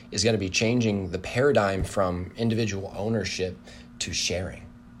revolution is going to be changing the paradigm from individual ownership to sharing,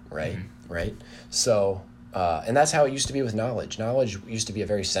 right? Right? So, and that's how it used to be with knowledge. Knowledge used to be a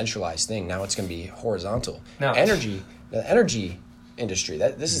very centralized thing. Now it's going to be horizontal. Now, the energy industry,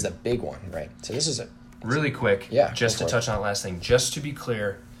 this is a big one, right? So this is really quick, just to touch on that last thing, just to be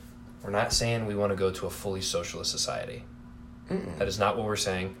clear, we're not saying we want to go to a fully socialist society. That is not what we're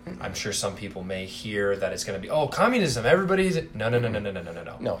saying. I'm sure some people may hear that it's going to be, communism, everybody's... No.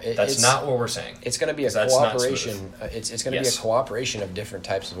 No, that's not what we're saying. It's going to be a cooperation. It's going to be a cooperation of different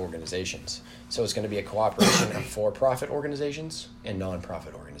types of organizations. So it's going to be a cooperation of for-profit organizations and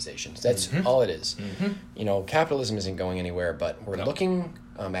non-profit organizations. That's all it is. Capitalism isn't going anywhere, but we're looking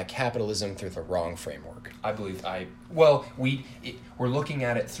at capitalism through the wrong framework. We're looking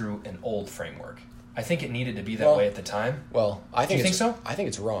at it through an old framework. I think it needed to be that way at the time. Well, do you think so? I think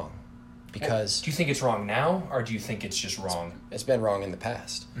it's wrong. Because... do you think it's wrong now, or do you think it's just wrong? It's been wrong in the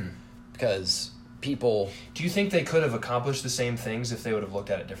past. Because people... Do you think they could have accomplished the same things if they would have looked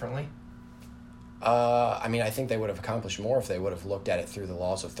at it differently? I think they would have accomplished more if they would have looked at it through the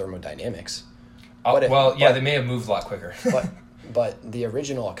laws of thermodynamics. They may have moved a lot quicker. but the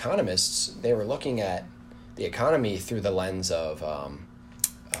original economists, they were looking at the economy through the lens of...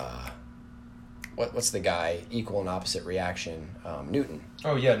 what's the guy? Equal and opposite reaction. Newton.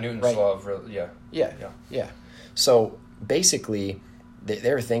 Oh yeah, Newton's law of Yeah. So basically,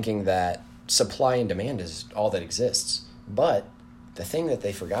 they're thinking that supply and demand is all that exists. But the thing that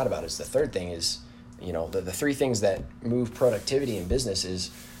they forgot about is the third thing is, the three things that move productivity in business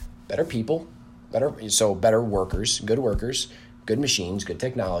is better people, better workers, good machines, good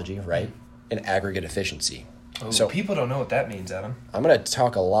technology, right, and aggregate efficiency. So people don't know what that means, Adam. I'm going to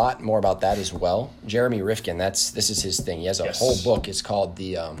talk a lot more about that as well. Jeremy Rifkin, this is his thing. He has a whole book. It's called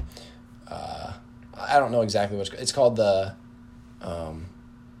the I don't know exactly what it's called. The I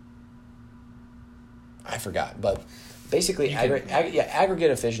forgot, but basically aggregate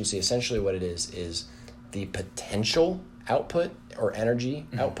efficiency. Essentially, what it is the potential output or energy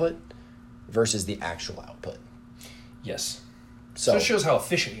output versus the actual output. Yes. So it shows how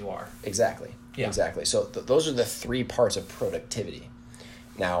efficient you are. Exactly. Yeah. Exactly. So those are the three parts of productivity.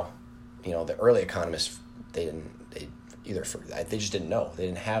 Now, the early economists, they they just didn't know. They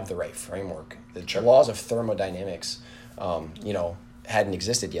didn't have the right framework. The laws of thermodynamics, hadn't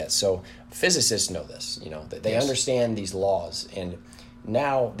existed yet. So physicists know this, that they understand these laws. And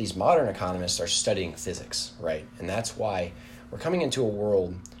now these modern economists are studying physics, right? And that's why we're coming into a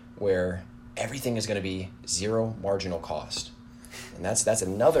world where everything is going to be zero marginal cost. And that's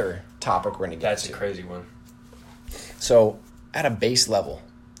another topic we're going to get to. That's a crazy one. So at a base level,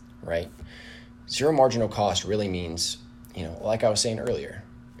 right, zero marginal cost really means, like I was saying earlier,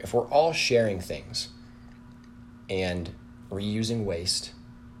 if we're all sharing things and reusing waste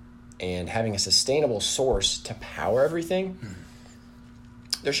and having a sustainable source to power everything,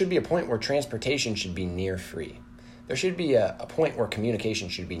 there should be a point where transportation should be near free. There should be a point where communication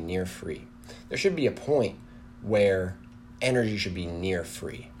should be near free. There should be a point where energy should be near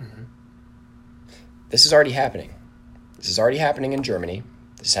free. Mm-hmm. This is already happening. This is already happening in Germany.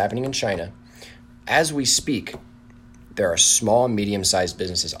 This is happening in China. As we speak, there are small and medium-sized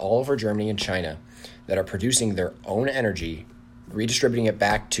businesses all over Germany and China that are producing their own energy, redistributing it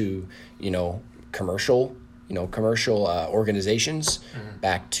back to, commercial organizations,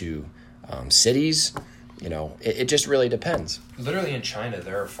 back to cities. It just really depends. Literally in China,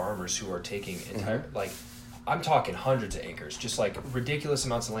 there are farmers who are taking entire, I'm talking hundreds of acres, just ridiculous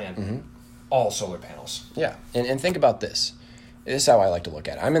amounts of land, all solar panels. Yeah, and think about this. This is how I like to look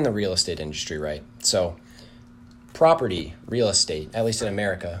at it. I'm in the real estate industry, right? So property, real estate, at least in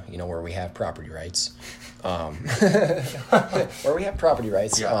America, where we have property rights,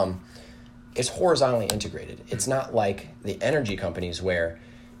 it's horizontally integrated. It's not like the energy companies where,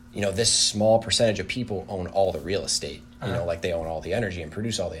 this small percentage of people own all the real estate, like they own all the energy and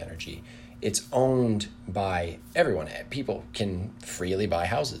produce all the energy. It's owned by everyone. People can freely buy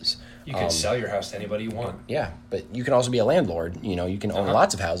houses. You can sell your house to anybody you want. Yeah, but you can also be a landlord. You can own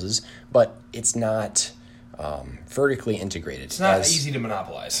lots of houses, but it's not vertically integrated. It's not easy to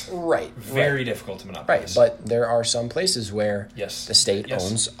monopolize. Right. Very difficult to monopolize. Right, but there are some places where the state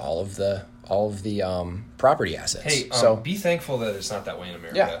owns all of the property assets. Hey, so be thankful that it's not that way in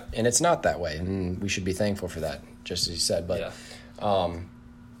America. Yeah, and it's not that way, and we should be thankful for that, just as you said. But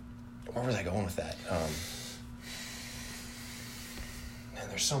where was I going with that? Man,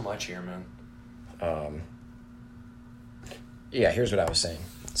 there's so much here, man. Here's what I was saying.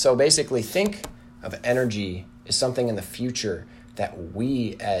 So basically, think of energy as something in the future that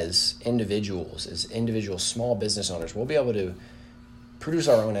we as individual small business owners, will be able to produce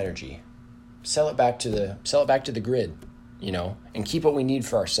our own energy, sell it back to the grid, and keep what we need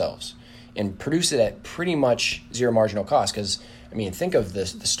for ourselves, and produce it at pretty much zero marginal cost. Because think of the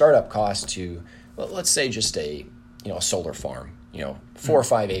startup cost to, let's say, just a solar farm, 4 or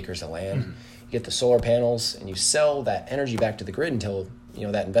 5 acres of land. You get the solar panels and you sell that energy back to the grid until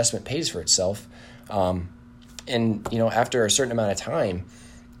that investment pays for itself. And after a certain amount of time,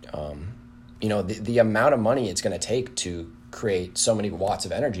 the amount of money it's going to take to create so many watts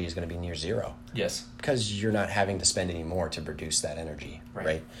of energy is going to be near zero. Yes. Because you're not having to spend any more to produce that energy,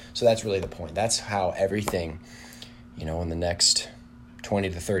 right? So that's really the point. That's how everything, in the next 20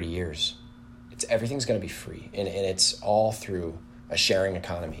 to 30 years, everything's going to be free. And it's all through a sharing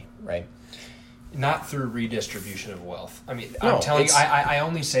economy, right? Not through redistribution of wealth. I'm telling you, I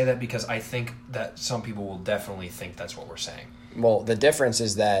only say that because I think that some people will definitely think that's what we're saying. Well, the difference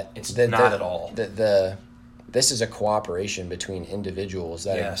is that it's not at all. This is a cooperation between individuals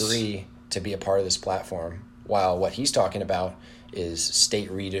that agree to be a part of this platform, while what he's talking about is state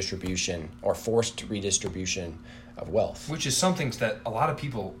redistribution or forced redistribution of wealth. Which is something that a lot of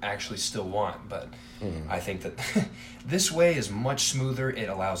people actually still want, but I think that this way is much smoother. It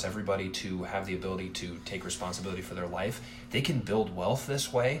allows everybody to have the ability to take responsibility for their life. They can build wealth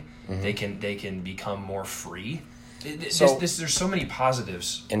this way. They can become more free. There's so many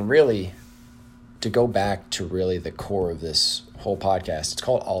positives. And really, to go back to really the core of this whole podcast, it's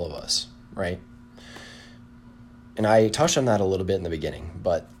called All of Us, right? And I touched on that a little bit in the beginning,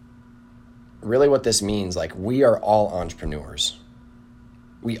 but really what this means, we are all entrepreneurs.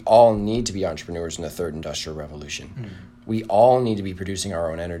 We all need to be entrepreneurs in the third industrial revolution. We all need to be producing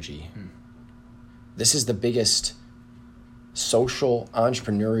our own energy. This is the biggest social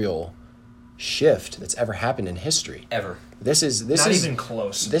entrepreneurial shift that's ever happened in history. Ever. This is not even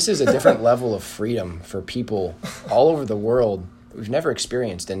close. This is a different level of freedom for people all over the world that we've never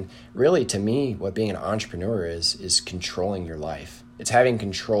experienced. And really, to me, what being an entrepreneur is controlling your life. It's having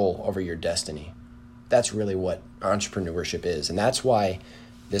control over your destiny. That's really what entrepreneurship is. And that's why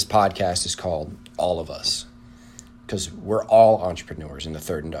this podcast is called All of Us, because we're all entrepreneurs in the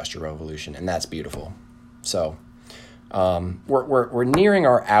third industrial revolution, and that's beautiful. So We're nearing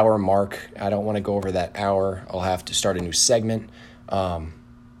our hour mark. I don't want to go over that hour. I'll have to start a new segment.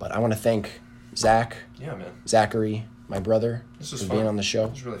 But I want to thank Zach. Yeah, man. Zachary, my brother, this was for fun. being on the show.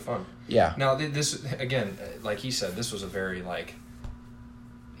 It was really fun. Yeah. Now, this, again, like he said, this was a very, like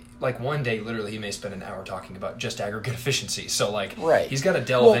one day, literally, he may spend an hour talking about just aggregate efficiency. So, like, right. He's got to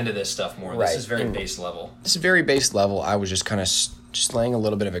delve into this stuff more. Right. This is very base level. This is very base level. I was just kind of just laying a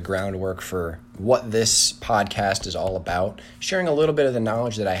little bit of a groundwork for what this podcast is all about, sharing a little bit of the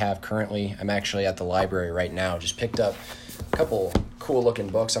knowledge that I have currently. I'm actually at the library right now, just picked up a couple cool-looking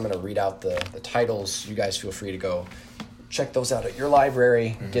books. I'm going to read out the titles. You guys feel free to go check those out at your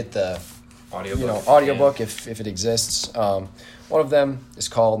library, get the audiobook if it exists. One of them is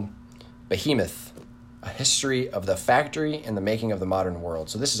called Behemoth, A History of the Factory and the Making of the Modern World.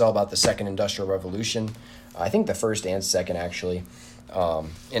 So this is all about the Second Industrial Revolution. I think the first and second, actually. And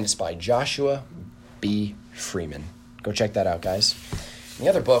it's by Joshua B. Freeman. Go check that out, guys. And the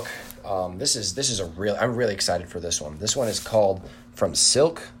other book, this is I'm really excited for this one. This one is called From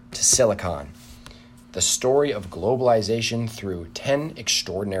Silk to Silicon, The Story of Globalization Through 10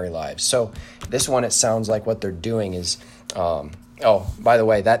 Extraordinary Lives. So this one, it sounds like what they're doing is, by the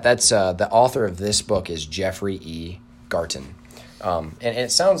way, that's the author of this book is Jeffrey E. Garton. And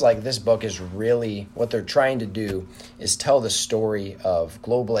it sounds like this book is really, what they're trying to do is tell the story of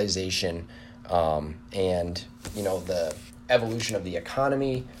globalization and, the evolution of the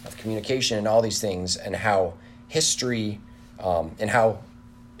economy, of communication, and all these things, and how history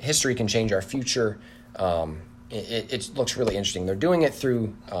can change our future. It looks really interesting. They're doing it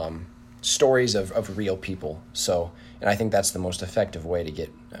through stories of real people. So, and I think that's the most effective way to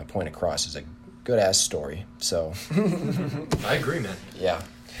get a point across, is a good-ass story. So I agree, man. Yeah.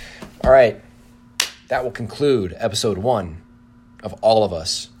 All right. That will conclude episode 1 of All of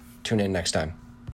Us. Tune in next time.